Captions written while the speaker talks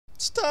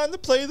It's time to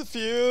play the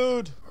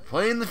feud. We're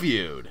playing the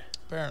feud.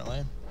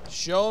 Apparently.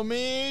 Show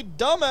me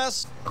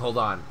dumbass. Hold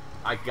on.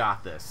 I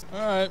got this.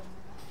 Alright.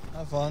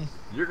 Have fun.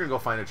 You're gonna go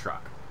find a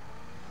truck.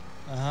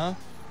 Uh-huh.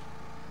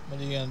 What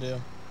are you gonna do?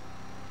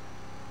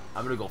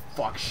 I'm gonna go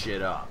fuck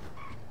shit up.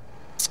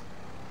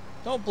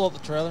 Don't blow up the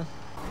trailer.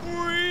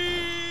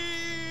 Whee!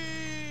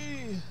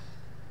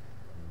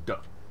 Duh.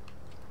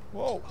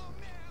 Whoa.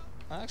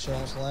 I actually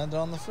almost landed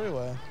on the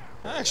freeway.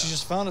 I actually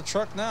just found a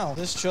truck now.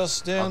 This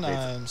just in,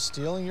 Updates. I'm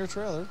stealing your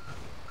trailer.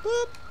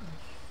 Boop.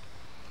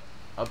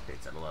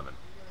 Updates at 11.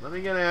 Let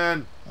me get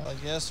in. Well,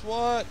 guess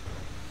what?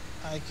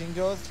 I can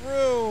go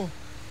through.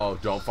 Oh,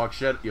 don't fuck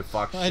shit. You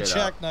fuck I shit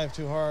up. jackknifed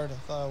too hard. I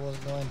thought I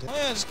wasn't going to. Oh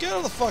yeah, just get out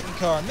of the fucking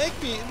car.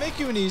 Make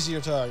you an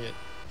easier target.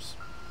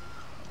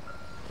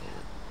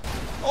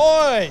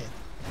 Oi!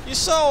 You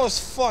saw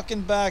us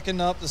fucking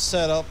backing up to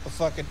set up a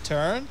fucking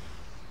turn,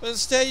 but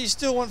instead you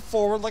still went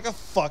forward like a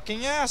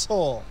fucking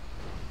asshole.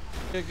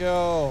 Here you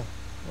go.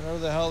 Whatever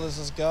the hell this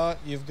has got,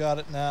 you've got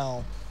it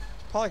now.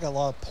 It's probably got a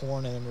lot of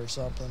porn in it or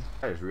something.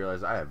 I just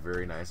realized I have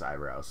very nice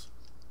eyebrows.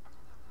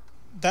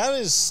 That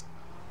is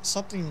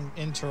something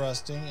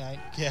interesting, I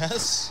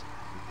guess.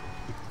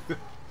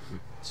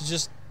 To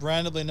just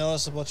randomly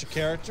notice about your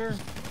character.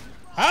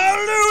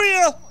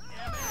 Hallelujah!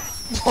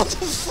 What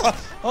the fuck?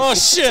 Oh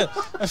shit!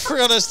 I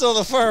forgot I stole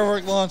the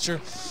firework launcher.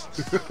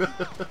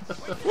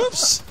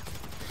 Whoops!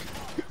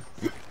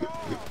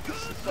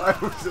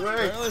 Fireworks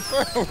away! Apparently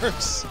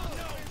fireworks.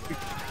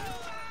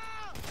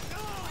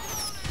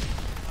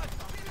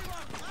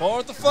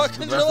 4th of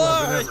fucking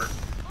July!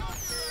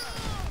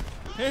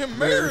 Hey,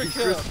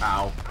 America!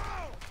 Ow.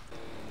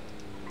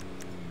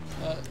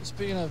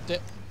 Speaking of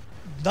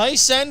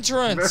nice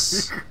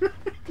entrance!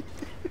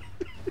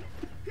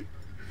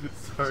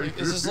 Sorry,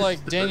 Is this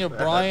like Daniel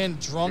Bryan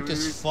drunk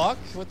as fuck?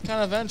 What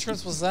kind of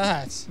entrance was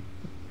that?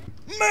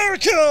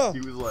 America!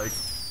 He was like,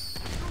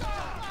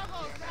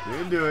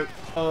 didn't do it.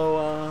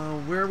 Oh,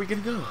 where are we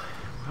gonna go?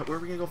 Where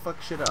are we gonna go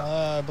fuck shit up?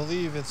 I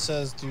believe it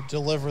says to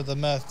deliver the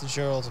meth to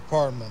Gerald's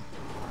apartment.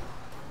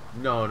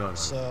 No.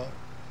 So,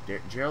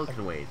 Gerald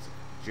can wait.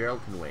 Gerald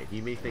can wait. He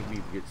may think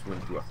we just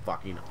went through a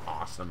fucking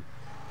awesome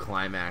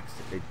climax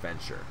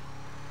adventure.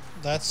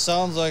 that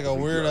sounds like a That'd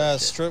be weird good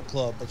ass shit. strip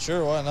club, but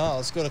sure, why not?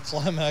 Let's go to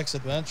Climax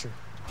Adventure.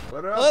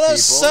 What up, Let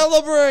us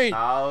celebrate!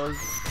 How's...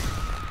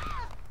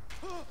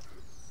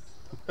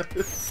 Let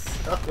us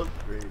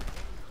celebrate.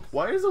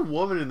 Why is a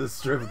woman in the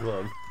strip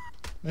club?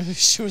 Maybe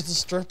she was the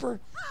stripper?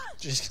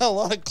 She's got a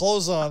lot of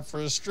clothes on for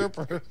a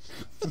stripper.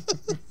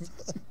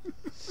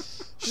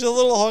 She's a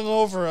little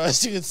hungover,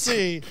 as you can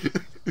see.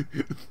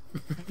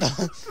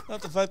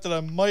 Not the fact that I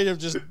might have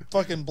just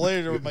fucking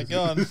bladed her with my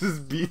gun. This is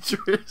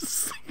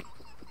Beatrice.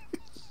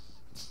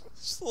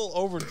 She's a little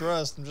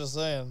overdressed, I'm just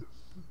saying.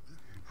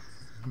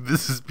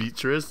 This is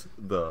Beatrice,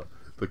 the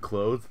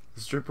clothes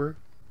stripper.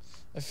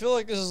 I feel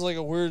like this is like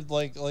a weird,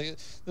 like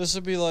this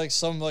would be like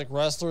some like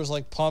wrestlers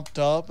like pumped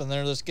up and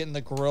they're just getting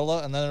the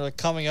gorilla and then they're like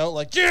coming out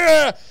like,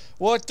 yeah!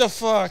 What the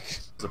fuck?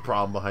 The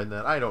problem behind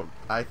that,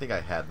 I think I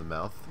had the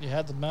mouth. You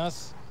had the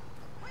meth?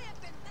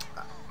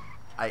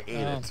 I ate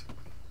it.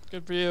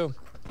 Good for you.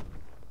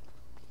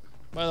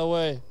 By the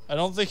way, I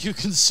don't think you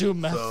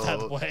consume meth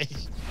that way.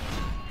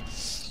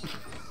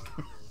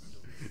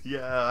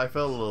 Yeah, I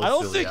felt a little I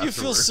don't silly think you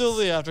feel afterwards.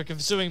 silly after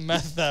consuming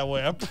meth that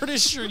way. I'm pretty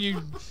sure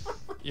you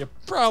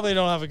probably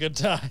don't have a good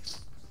time.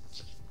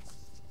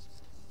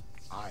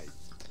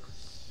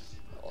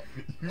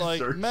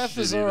 Like, meth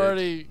is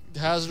already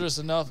hazardous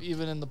enough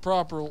even in the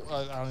proper,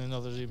 I don't even know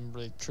if there's even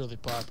really truly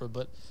proper,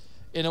 but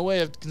in a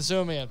way of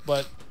consuming it,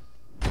 but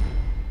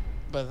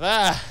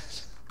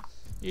that,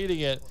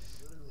 eating it,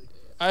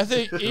 I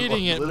think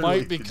eating it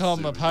might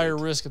become a higher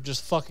risk of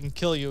just fucking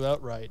kill you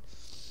outright.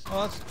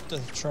 Oh, that's the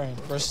train.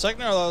 For a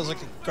second I thought it was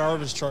like a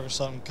garbage truck or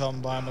something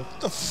coming by. I'm like,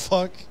 what the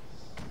fuck?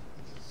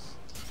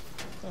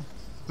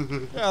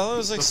 Yeah, there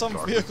was like some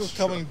vehicle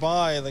coming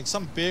by, like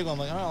some big one. I'm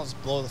like, oh, I'll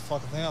just blow the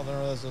fucking thing up. Then I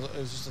realized it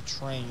was just a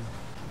train.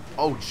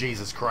 Oh,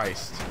 Jesus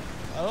Christ.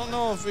 I don't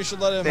know if we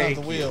should let him have the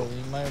Thank wheel.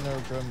 you. He might have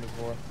never driven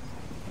before.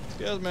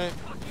 Excuse me.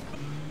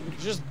 You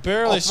just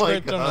barely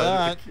scraped under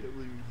that.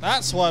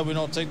 That's why we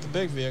don't take the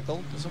big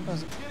vehicle.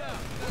 Sometimes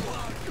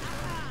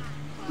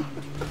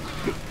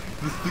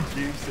Does the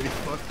game say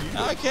fuck you?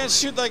 now I can't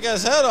shoot that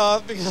guy's head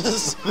off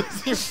because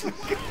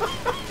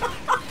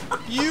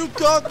you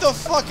got the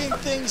fucking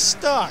thing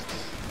stuck.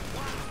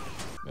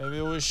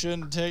 Maybe we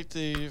shouldn't take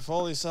the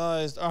fully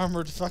sized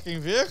armored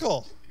fucking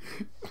vehicle.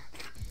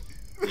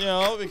 You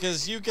know,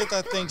 because you get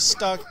that thing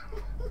stuck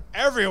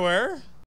everywhere.